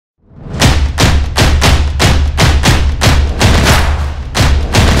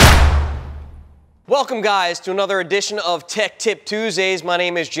Welcome guys to another edition of Tech Tip Tuesdays. My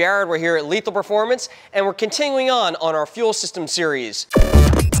name is Jared. We're here at Lethal Performance and we're continuing on our fuel system series.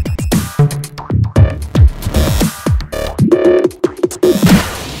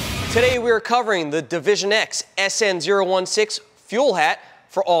 Today we are covering the divisionX SN95 fuel hat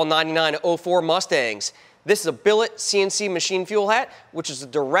for all 9904 Mustangs. This is a billet CNC machine fuel hat, which is a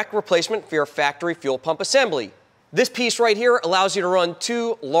direct replacement for your factory fuel pump assembly. This piece right here allows you to run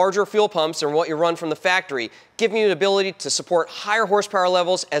two larger fuel pumps than what you run from the factory, giving you the ability to support higher horsepower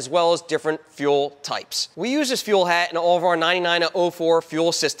levels as well as different fuel types. We use this fuel hat in all of our 9904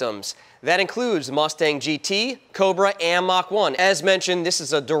 fuel systems. That includes the Mustang GT, Cobra, and Mach 1. As mentioned, this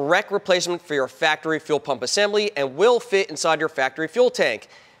is a direct replacement for your factory fuel pump assembly and will fit inside your factory fuel tank.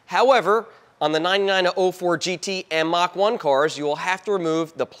 However, on the 9904 GT and Mach 1 cars, you will have to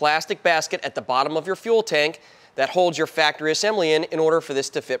remove the plastic basket at the bottom of your fuel tank that holds your factory assembly in order for this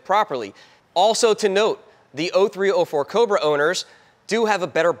to fit properly. Also to note, the 0304 Cobra owners do have a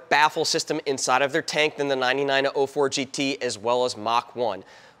better baffle system inside of their tank than the 9904 GT as well as Mach 1.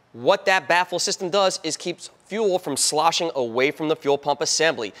 What that baffle system does is keeps fuel from sloshing away from the fuel pump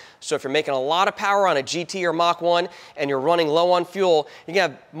assembly. So if you're making a lot of power on a GT or Mach 1 and you're running low on fuel, you're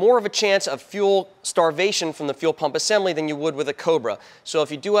gonna have more of a chance of fuel starvation from the fuel pump assembly than you would with a Cobra. So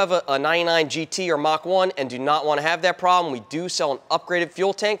if you do have a 99 GT or Mach 1 and do not want to have that problem, we do sell an upgraded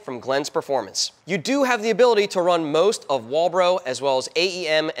fuel tank from Glenn's Performance. You do have the ability to run most of Walbro as well as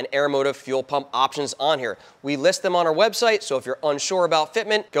AEM and Aeromotive fuel pump options on here. We list them on our website, so if you're unsure about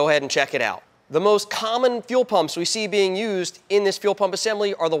fitment, go ahead and check it out. The most common fuel pumps we see being used in this fuel pump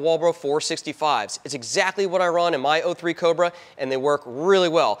assembly are the Walbro 465s. It's exactly what I run in my 03 Cobra, and they work really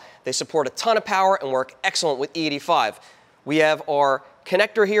well. They support a ton of power and work excellent with E85. We have our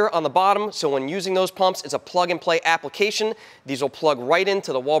connector here on the bottom, so when using those pumps, it's a plug-and-play application. These will plug right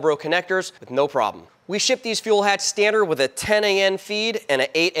into the Walbro connectors with no problem. We ship these fuel hats standard with a 10 AN feed and an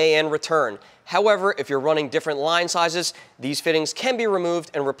 8 AN return. However, if you're running different line sizes, these fittings can be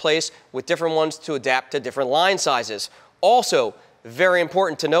removed and replaced with different ones to adapt to different line sizes. Also, very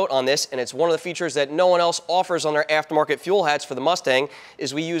important to note on this, and it's one of the features that no one else offers on their aftermarket fuel hats for the Mustang,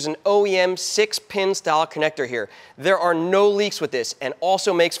 is we use an OEM 6-pin style connector here. There are no leaks with this and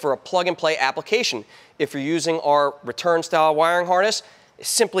also makes for a plug-and-play application. If you're using our return style wiring harness,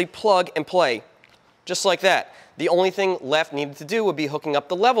 simply plug and play, just like that. The only thing left needed to do would be hooking up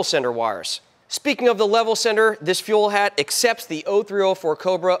the level sender wires. Speaking of the level sender, this fuel hat accepts the 0304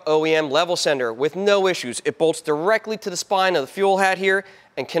 Cobra OEM level sender with no issues. It bolts directly to the spine of the fuel hat here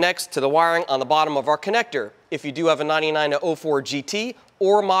and connects to the wiring on the bottom of our connector. If you do have a 9904 GT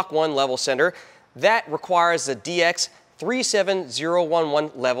or Mach 1 level sender, that requires the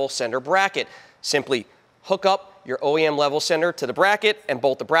DX37011 level sender bracket. Simply hook up your OEM level sender to the bracket and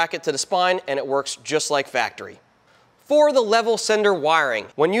bolt the bracket to the spine, and it works just like factory. For the level sender wiring,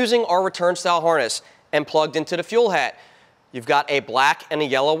 when using our return style harness and plugged into the fuel hat, you've got a black and a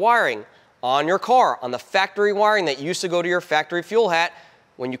yellow wiring. On your car, on the factory wiring that used to go to your factory fuel hat,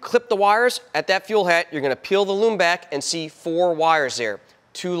 when you clip the wires at that fuel hat, you're going to peel the loom back and see 4 wires there.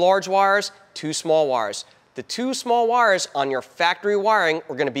 2 large wires, 2 small wires. The 2 small wires on your factory wiring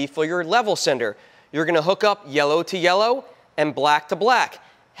are going to be for your level sender. You're going to hook up yellow to yellow and black to black.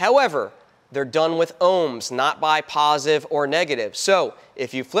 However, they're done with ohms, not by positive or negative. So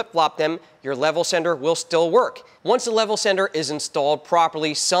if you flip-flop them, your level sender will still work. Once the level sender is installed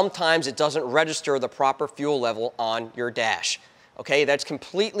properly, sometimes it doesn't register the proper fuel level on your dash. Okay, that's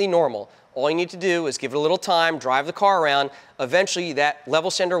completely normal. All you need to do is give it a little time, drive the car around. Eventually that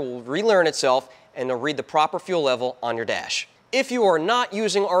level sender will relearn itself and it'll read the proper fuel level on your dash. If you are not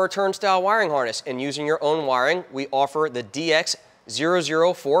using our return style wiring harness and using your own wiring, we offer the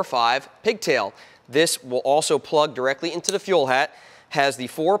DX0045 pigtail. This will also plug directly into the fuel hat, has the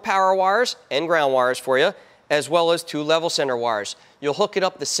 4 power wires and ground wires for you, as well as 2 level sender wires. You'll hook it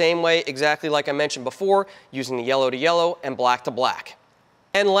up the same way exactly like I mentioned before, using the yellow to yellow and black to black.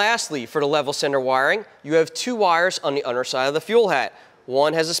 And lastly, for the level sender wiring, you have 2 wires on the underside of the fuel hat.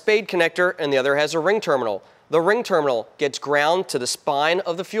 One has a spade connector and the other has a ring terminal. The ring terminal gets ground to the spine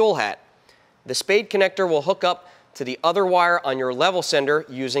of the fuel hat. The spade connector will hook up to the other wire on your level sender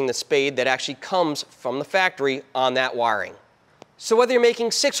using the spade that actually comes from the factory on that wiring. So whether you're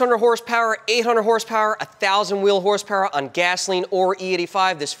making 600 horsepower, 800 horsepower, 1,000 wheel horsepower on gasoline or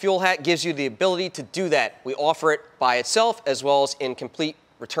E85, this fuel hat gives you the ability to do that. We offer it by itself as well as in complete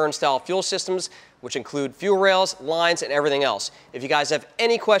return style fuel systems, which include fuel rails, lines, and everything else. If you guys have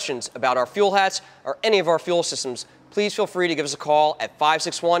any questions about our fuel hats or any of our fuel systems, please feel free to give us a call at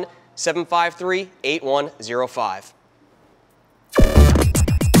 561-753-8105.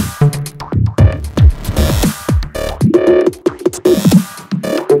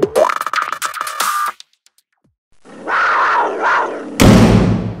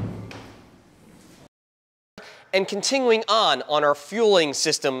 And continuing on our fueling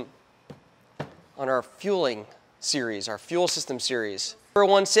system, on our fueling series, our fuel system series.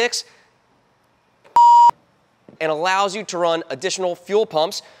 016 and allows you to run additional fuel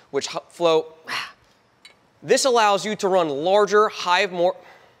pumps which flow. This allows you to run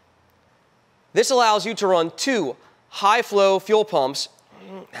This allows you to run 2 high flow fuel pumps.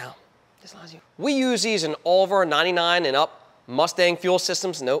 Now, this allows you. We use these in all of our 99 and up Mustang fuel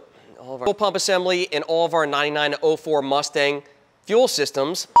systems. Nope. All of our fuel pump assembly in all of our 99 to 04 Mustang fuel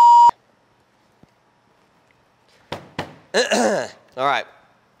systems. All right.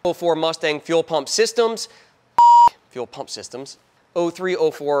 04 Mustang fuel pump systems. 03,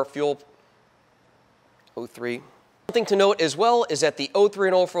 04 fuel. 03. Something to note as well is that the 03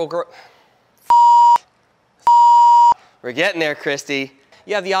 and 04. We're getting there, Christy.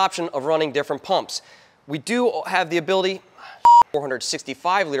 You have the option of running different pumps. We do have the ability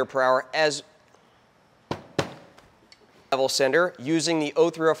 465 liter per hour as level sender using the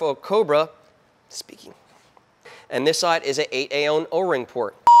 0304 Cobra. Speaking. And this side is a 8A O-ring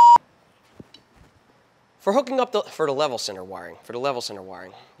port. For hooking up for the level center wiring.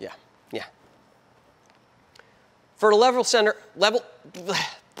 Yeah. For the level center,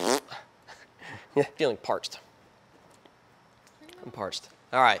 yeah, feeling parched. I'm parched.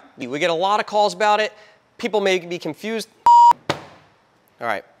 All right, we get a lot of calls about it. People may be confused. All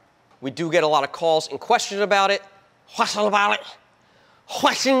right, we do get a lot of calls and questions about it.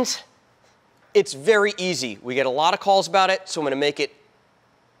 Questions. It's very easy. We get a lot of calls about it, so I'm gonna make it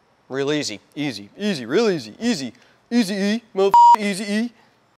real easy. Easy, real easy, easy, easy, motherfucker, easy,